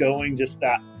was going, just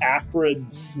that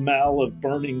acrid smell of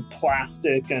burning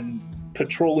plastic and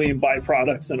petroleum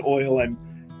byproducts and oil,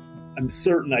 I'm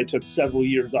certain I took several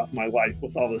years off my life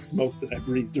with all the smoke that I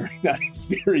breathed during that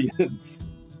experience.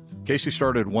 Casey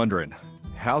started wondering,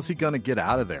 how's he going to get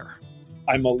out of there?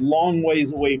 I'm a long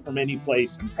ways away from any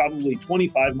place. I'm probably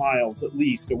 25 miles at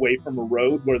least away from a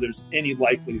road where there's any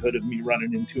likelihood of me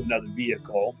running into another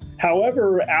vehicle.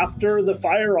 However, after the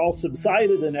fire all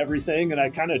subsided and everything, and I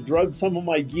kind of drugged some of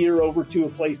my gear over to a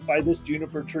place by this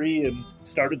juniper tree and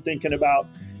started thinking about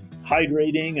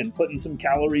hydrating and putting some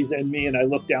calories in me, and I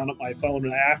looked down at my phone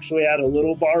and I actually had a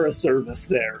little bar of service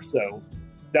there. So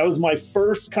that was my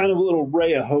first kind of little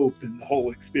ray of hope in the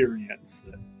whole experience.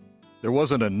 There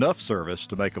wasn't enough service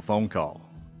to make a phone call,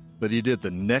 but he did the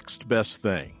next best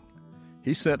thing.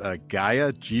 He sent a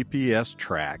Gaia GPS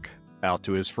track out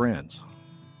to his friends.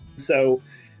 So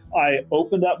I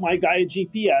opened up my Gaia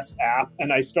GPS app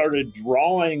and I started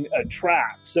drawing a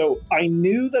track. So I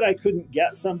knew that I couldn't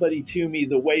get somebody to me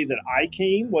the way that I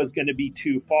came was going to be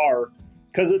too far,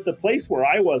 because at the place where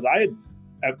I was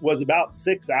about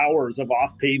 6 hours of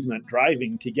off pavement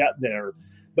driving to get there.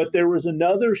 But there was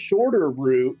another shorter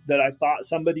route that I thought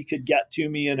somebody could get to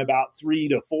me in about 3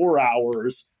 to 4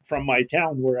 hours from my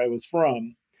town where I was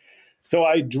from. So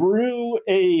I drew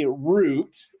a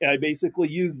route. I basically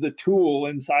used the tool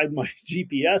inside my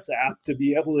GPS app to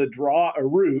be able to draw a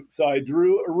route. So I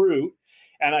drew a route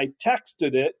and I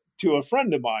texted it to a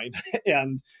friend of mine,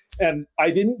 and I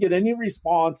didn't get any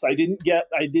response. I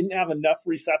didn't have enough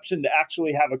reception to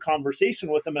actually have a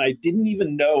conversation with him, and I didn't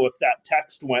even know if that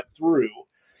text went through.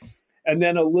 And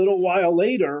then a little while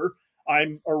later,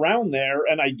 I'm around there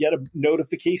and I get a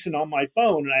notification on my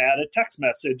phone, and I had a text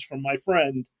message from my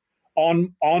friend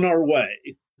on our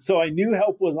way. So I knew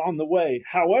help was on the way.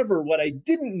 However, what I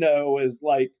didn't know is,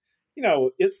 like,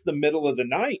 it's the middle of the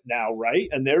night now, right?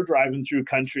 And they're driving through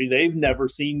country they've never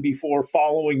seen before,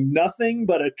 following nothing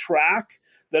but a track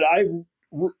that I've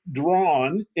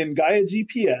drawn in Gaia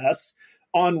GPS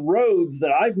on roads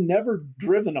that I've never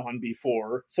driven on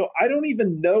before. So I don't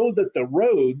even know that the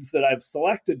roads that I've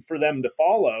selected for them to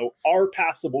follow are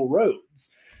passable roads.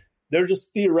 They're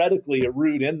just theoretically a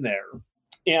route in there.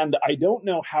 And I don't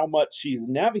know how much she's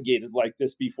navigated like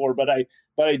this before, but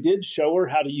I did show her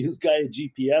how to use Gaia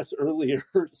GPS earlier.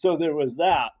 So there was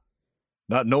that.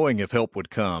 Not knowing if help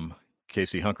would come,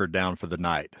 Casey hunkered down for the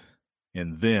night.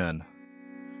 And then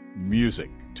music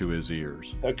to his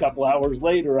ears. A couple hours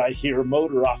later, I hear a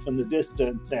motor off in the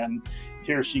distance, and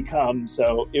here she comes.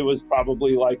 So it was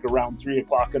probably like around 3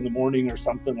 o'clock in the morning or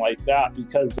something like that,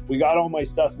 because we got all my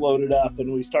stuff loaded up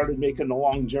and we started making the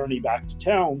long journey back to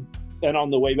town. And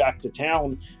on the way back to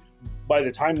town, by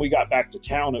the time we got back to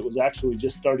town, it was actually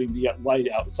just starting to get light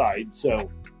outside. So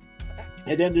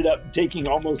it ended up taking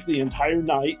almost the entire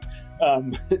night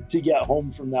to get home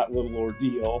from that little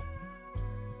ordeal.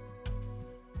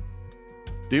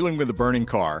 Dealing with the burning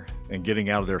car and getting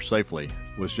out of there safely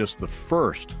was just the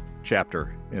first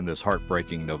chapter in this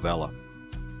heartbreaking novella.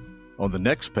 On the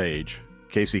next page,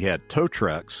 Casey had tow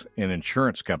trucks and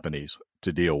insurance companies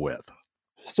to deal with.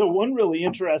 So one really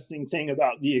interesting thing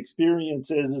about the experience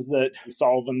is that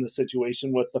solving the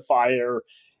situation with the fire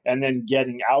and then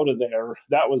getting out of there,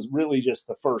 that was really just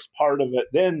the first part of it.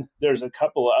 Then there's a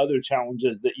couple of other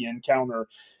challenges that you encounter.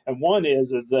 And one is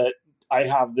that I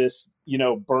have this,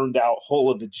 burned out hull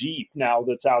of a Jeep now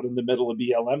that's out in the middle of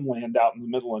BLM land, out in the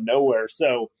middle of nowhere.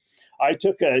 So I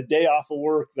took a day off of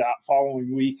work that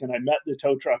following week, and I met the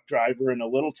tow truck driver in a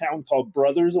little town called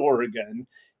Brothers, Oregon,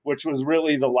 which was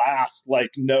really the last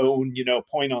known,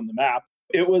 point on the map.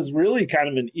 It was really kind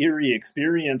of an eerie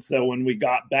experience, though, when we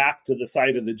got back to the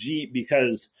side of the Jeep,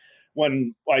 because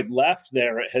when I'd left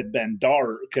there, it had been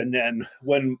dark. And then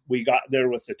when we got there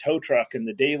with the tow truck in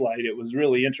the daylight, it was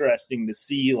really interesting to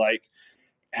see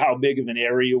how big of an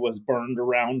area was burned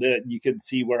around it. You could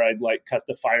see where I'd cut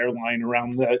the fire line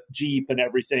around the Jeep and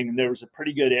everything. And there was a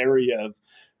pretty good area of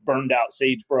burned out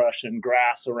sagebrush and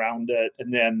grass around it.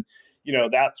 And then,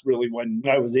 that's really when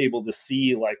I was able to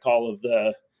see all of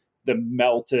the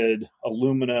melted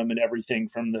aluminum and everything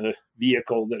from the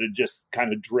vehicle that had just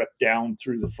kind of dripped down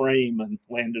through the frame and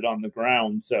landed on the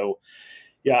ground. So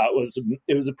yeah,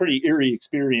 it was a pretty eerie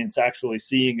experience actually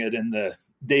seeing it in the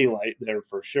daylight there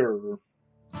for sure.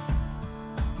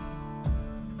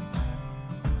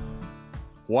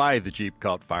 Why the Jeep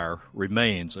caught fire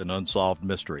remains an unsolved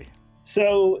mystery.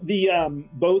 So the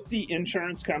both the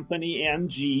insurance company and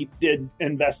Jeep did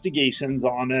investigations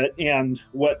on it, and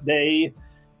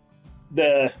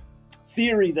the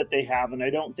theory that they have, and I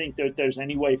don't think that there's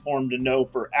any way for them to know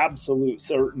for absolute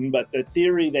certain, but the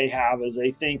theory they have is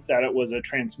they think that it was a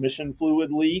transmission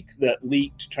fluid leak that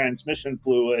leaked transmission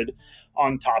fluid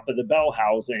on top of the bell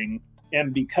housing.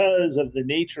 And because of the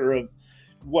nature of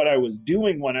what I was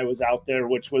doing when I was out there,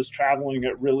 which was traveling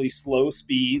at really slow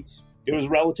speeds, it was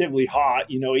relatively hot,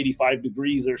 85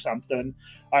 degrees or something.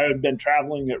 I had been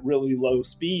traveling at really low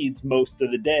speeds most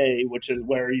of the day, which is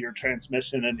where your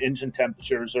transmission and engine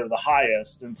temperatures are the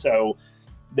highest. And so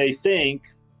they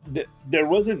think that there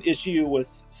was an issue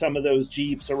with some of those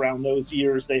Jeeps around those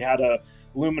years. They had a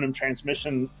aluminum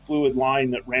transmission fluid line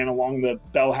that ran along the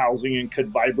bell housing and could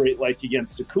vibrate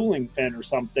against a cooling fin or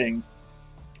something,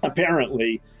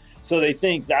 apparently. So they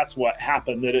think that's what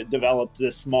happened, that it developed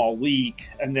this small leak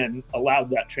and then allowed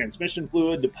that transmission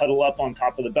fluid to puddle up on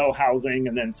top of the bell housing,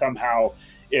 and then somehow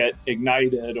it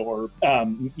ignited, or,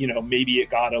 maybe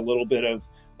it got a little bit of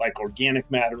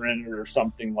organic matter in it or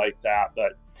something like that.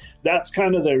 But that's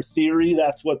kind of their theory.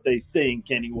 That's what they think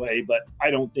anyway. But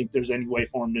I don't think there's any way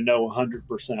for them to know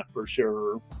 100% for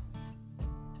sure.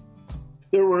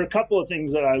 There were a couple of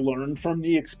things that I learned from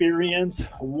the experience,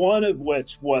 one of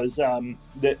which was the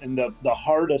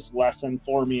hardest lesson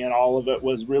for me in all of it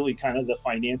was really kind of the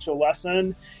financial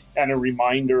lesson. and a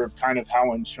reminder of kind of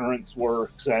how insurance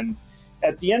works. And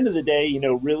at the end of the day,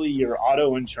 really your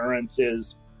auto insurance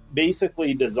is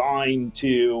basically designed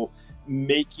to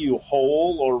make you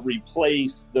whole or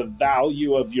replace the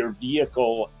value of your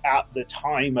vehicle at the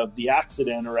time of the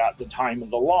accident or at the time of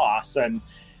the loss. And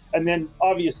then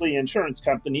obviously insurance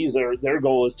companies their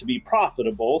goal is to be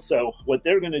profitable. So what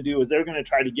they're going to do is they're going to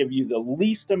try to give you the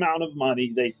least amount of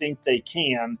money they think they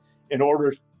can in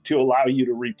order to allow you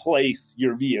to replace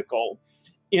your vehicle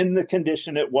in the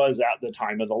condition it was at the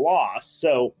time of the loss.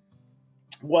 So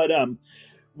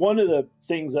one of the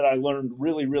things that I learned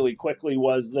really, really quickly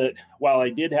was that while I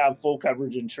did have full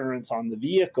coverage insurance on the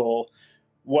vehicle,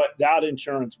 what that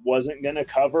insurance wasn't going to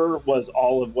cover was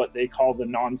all of what they call the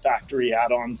non-factory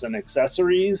add-ons and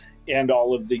accessories and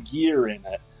all of the gear in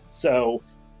it. So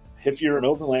if you're an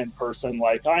overland person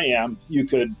like I am, you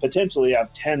could potentially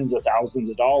have tens of thousands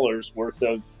of dollars worth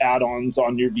of add-ons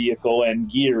on your vehicle and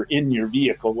gear in your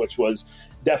vehicle, which was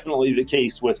definitely the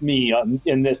case with me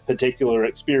in this particular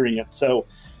experience. So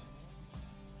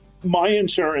my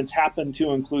insurance happened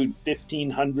to include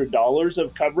 $1,500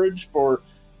 of coverage for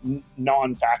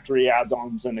non-factory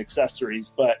add-ons and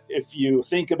accessories. But if you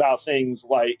think about things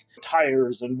like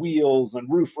tires and wheels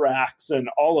and roof racks and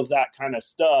all of that kind of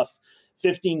stuff,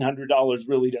 $1,500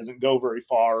 really doesn't go very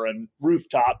far. And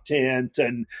rooftop tent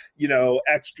and,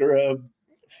 extra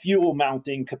fuel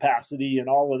mounting capacity and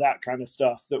all of that kind of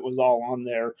stuff that was all on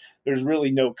there, there's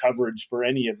really no coverage for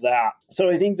any of that. So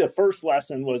I think the first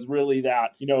lesson was really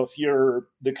that, if you're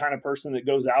the kind of person that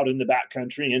goes out in the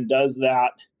backcountry and does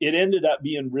that, it ended up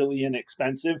being really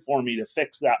inexpensive for me to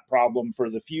fix that problem for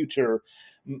the future.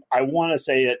 I want to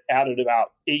say it added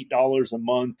about $8 a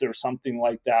month or something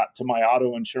like that to my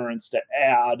auto insurance to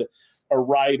add a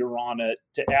rider on it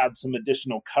to add some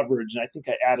additional coverage. And I think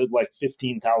I added like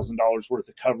 $15,000 worth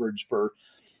of coverage for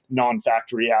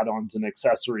non-factory add-ons and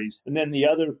accessories. And then the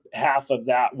other half of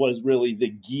that was really the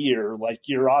gear. Like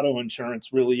your auto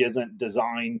insurance really isn't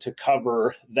designed to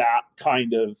cover that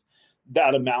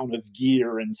amount of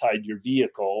gear inside your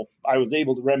vehicle. I was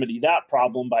able to remedy that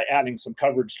problem by adding some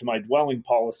coverage to my dwelling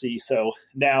policy. So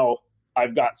now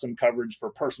I've got some coverage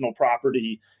for personal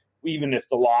property, even if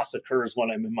the loss occurs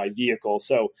when I'm in my vehicle.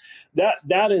 So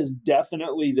that is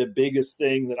definitely the biggest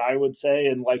thing that I would say.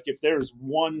 And like, if there's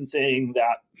one thing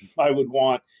that I would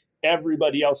want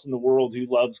everybody else in the world who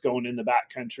loves going in the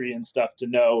backcountry and stuff to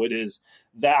know, it is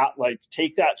that, like,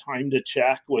 take that time to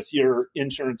check with your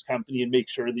insurance company and make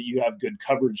sure that you have good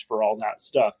coverage for all that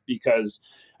stuff. Because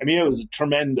it was a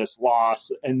tremendous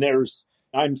loss, and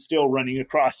I'm still running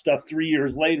across stuff 3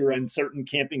 years later in certain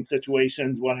camping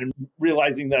situations when I'm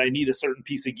realizing that I need a certain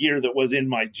piece of gear that was in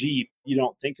my Jeep. You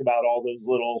don't think about all those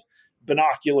little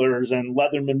binoculars and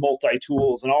Leatherman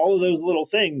multi-tools and all of those little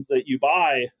things that you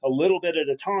buy a little bit at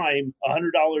a time,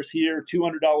 $100 here,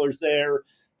 $200 there,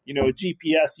 a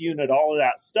GPS unit, all of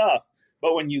that stuff.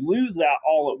 But when you lose that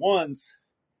all at once,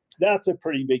 that's a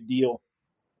pretty big deal.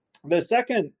 The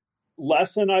second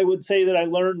lesson I would say that I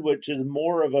learned, which is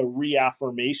more of a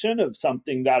reaffirmation of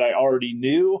something that I already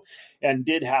knew and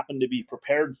did happen to be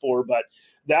prepared for, but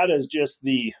that is just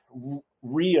the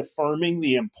reaffirming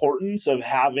the importance of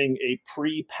having a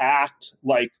pre-packed,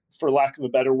 like, for lack of a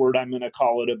better word, I'm going to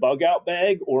call it a bug out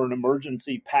bag or an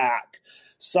emergency pack,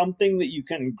 something that you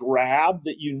can grab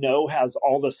that has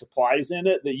all the supplies in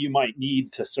it that you might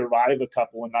need to survive a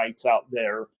couple of nights out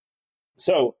there.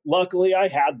 So luckily I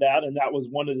had that, and that was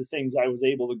one of the things I was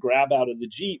able to grab out of the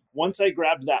Jeep. Once I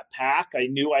grabbed that pack, I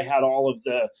knew I had all of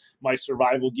my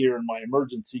survival gear and my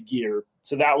emergency gear.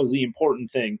 So that was the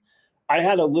important thing. I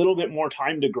had a little bit more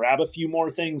time to grab a few more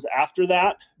things after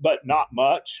that, but not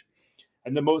much.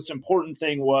 And the most important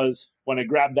thing was when I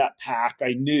grabbed that pack,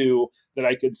 I knew that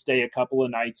I could stay a couple of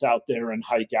nights out there and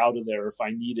hike out of there if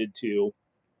I needed to.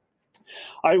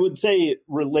 I would say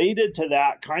related to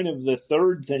that, kind of the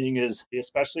third thing is,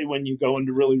 especially when you go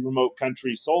into really remote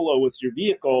country solo with your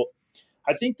vehicle,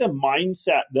 I think the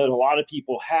mindset that a lot of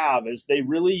people have is they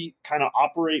really kind of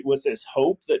operate with this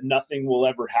hope that nothing will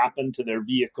ever happen to their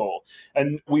vehicle.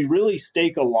 And we really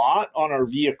stake a lot on our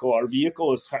vehicle. Our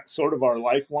vehicle is sort of our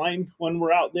lifeline when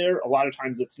we're out there. A lot of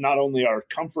times it's not only our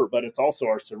comfort, but it's also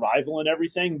our survival and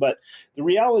everything. But the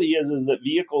reality is that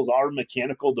vehicles are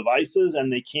mechanical devices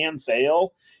and they can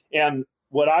fail. And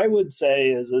what I would say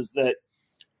is that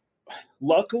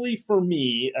luckily for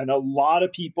me, and a lot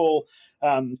of people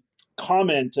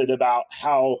commented about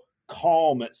how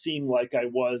calm it seemed like I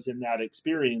was in that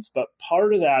experience. But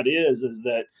part of that is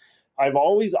that I've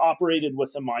always operated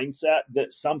with the mindset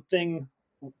that something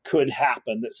could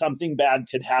happen, that something bad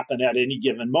could happen at any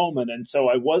given moment. And so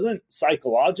I wasn't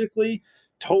psychologically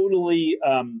totally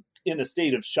in a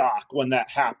state of shock when that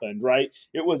happened, right?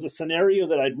 It was a scenario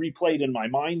that I'd replayed in my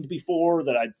mind before,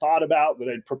 that I'd thought about, that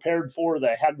I'd prepared for, that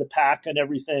I had the pack and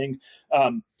everything.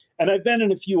 And I've been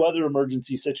in a few other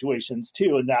emergency situations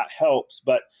too, and that helps.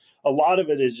 But a lot of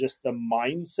it is just the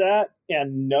mindset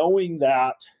and knowing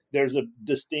that there's a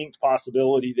distinct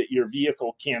possibility that your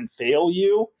vehicle can fail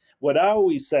you. What I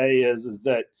always say is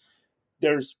that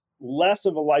there's less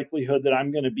of a likelihood that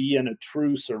I'm going to be in a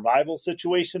true survival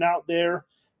situation out there.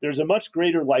 There's a much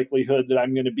greater likelihood that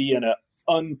I'm going to be in an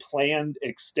unplanned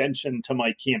extension to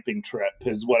my camping trip,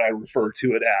 is what I refer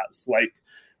to it as. Like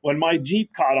when my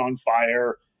Jeep caught on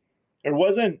fire,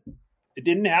 it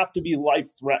didn't have to be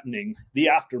life-threatening, the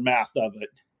aftermath of it,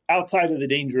 outside of the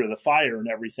danger of the fire and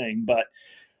everything. But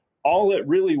all it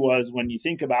really was, when you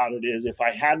think about it, is if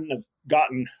I hadn't have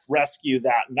gotten rescue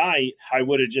that night, I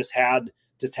would have just had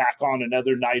to tack on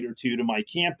another night or two to my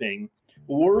camping.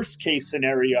 Worst case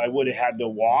scenario, I would have had to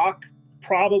walk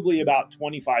probably about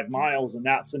 25 miles in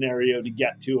that scenario to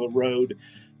get to a road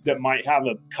that might have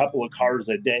a couple of cars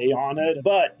a day on it.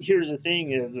 But here's the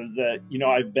thing is that,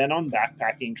 I've been on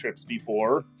backpacking trips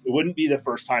before. It wouldn't be the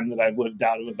first time that I've lived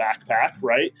out of a backpack,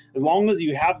 right? As long as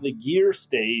you have the gear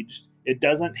staged, it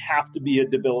doesn't have to be a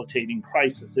debilitating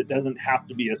crisis. It doesn't have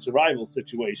to be a survival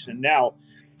situation. Now,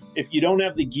 if you don't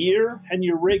have the gear and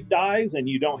your rig dies and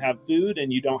you don't have food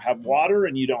and you don't have water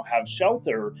and you don't have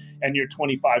shelter and you're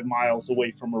 25 miles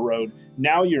away from a road,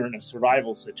 now you're in a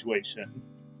survival situation.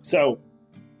 So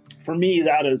for me,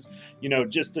 that is,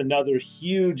 just another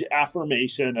huge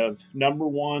affirmation of, number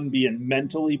one, being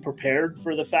mentally prepared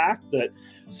for the fact that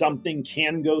something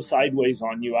can go sideways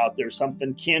on you out there,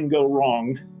 something can go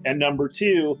wrong. And number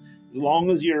two, as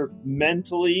long as you're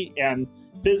mentally and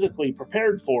physically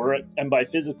prepared for it, and by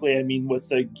physically I mean with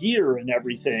the gear and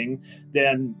everything,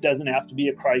 then it doesn't have to be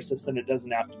a crisis and it doesn't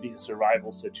have to be a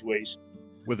survival situation.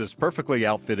 With his perfectly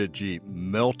outfitted Jeep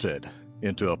melted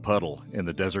into a puddle in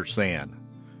the desert sand,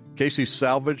 Casey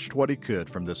salvaged what he could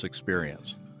from this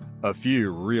experience. A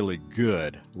few really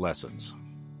good lessons.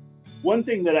 One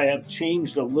thing that I have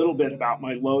changed a little bit about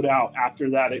my loadout after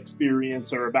that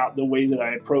experience, or about the way that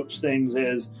I approach things,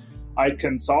 is I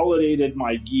consolidated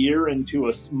my gear into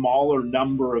a smaller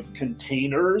number of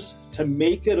containers to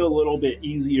make it a little bit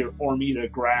easier for me to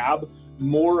grab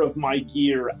more of my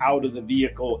gear out of the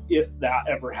vehicle if that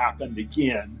ever happened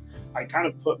again. I kind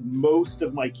of put most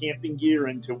of my camping gear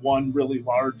into one really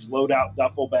large loadout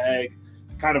duffel bag,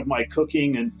 kind of my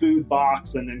cooking and food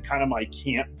box, and then kind of my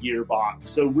camp gear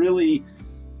box. So really,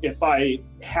 if I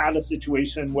had a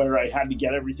situation where I had to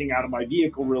get everything out of my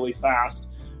vehicle really fast,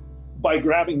 by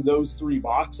grabbing those three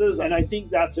boxes, and I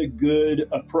think that's a good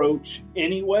approach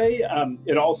anyway.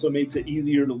 It also makes it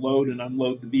easier to load and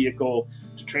unload the vehicle,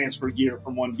 to transfer gear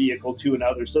from one vehicle to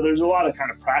another. So there's a lot of kind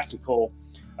of practical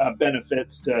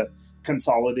benefits to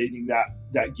consolidating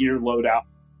that gear loadout.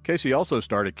 Casey also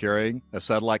started carrying a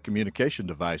satellite communication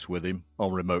device with him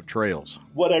on remote trails.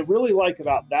 What I really like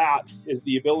about that is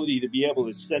the ability to be able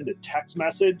to send a text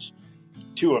message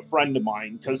to a friend of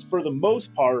mine, because for the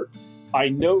most part, I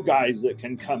know guys that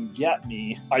can come get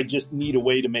me. I just need a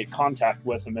way to make contact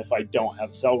with them if I don't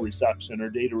have cell reception or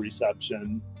data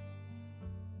reception.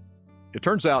 It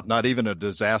turns out not even a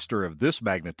disaster of this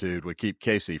magnitude would keep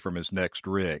Casey from his next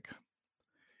rig.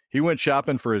 He went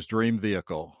shopping for his dream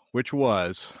vehicle, which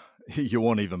was, you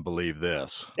won't even believe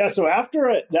this. Yeah, so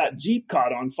after that Jeep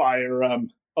caught on fire,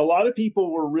 a lot of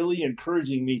people were really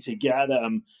encouraging me to get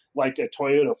like a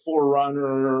Toyota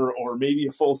 4Runner or maybe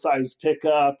a full-size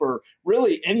pickup, or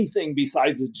really anything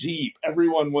besides a Jeep.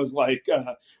 Everyone was like,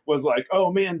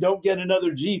 oh man, don't get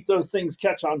another Jeep. Those things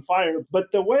catch on fire.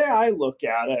 But the way I look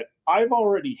at it, I've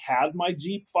already had my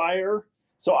Jeep fire.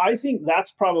 So I think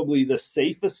that's probably the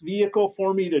safest vehicle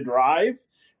for me to drive,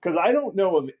 because I don't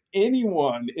know of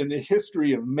anyone in the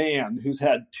history of man who's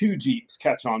had two Jeeps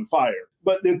catch on fire.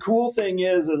 But the cool thing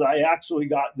is I actually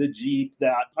got the Jeep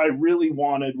that I really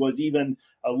wanted, was even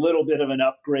a little bit of an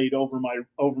upgrade over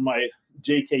my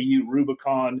JKU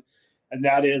Rubicon. And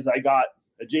that is, I got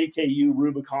a JKU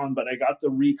Rubicon, but I got the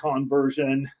Recon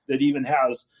version that even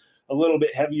has a little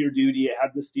bit heavier duty. It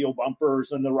had the steel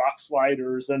bumpers and the rock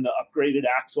sliders and the upgraded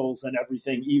axles and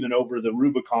everything, even over the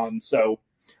Rubicon. So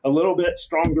a little bit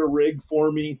stronger rig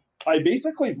for me. I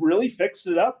basically really fixed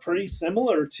it up pretty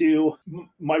similar to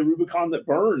my Rubicon that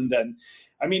burned. And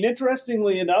I mean,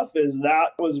 interestingly enough, is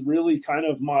that was really kind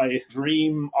of my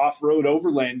dream off-road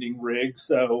overlanding rig.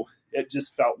 So it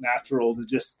just felt natural to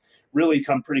just really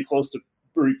come pretty close to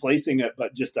replacing it,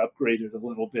 but just upgrade it a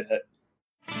little bit.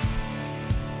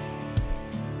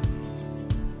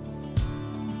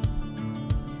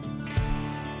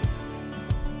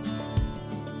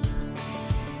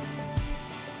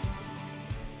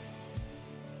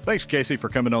 Thanks, Casey, for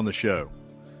coming on the show.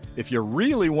 If you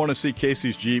really want to see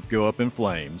Casey's Jeep go up in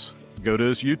flames, go to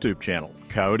his YouTube channel,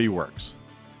 Coyote Works.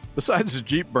 Besides his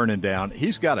Jeep burning down,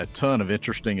 he's got a ton of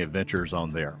interesting adventures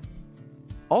on there.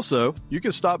 Also, you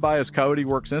can stop by his Coyote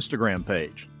Works Instagram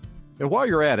page. And while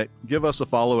you're at it, give us a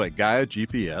follow at Gaia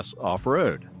GPS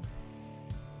Off-Road.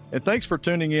 And thanks for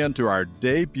tuning in to our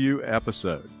debut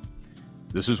episode.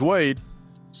 This is Wade.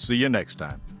 See you next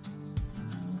time.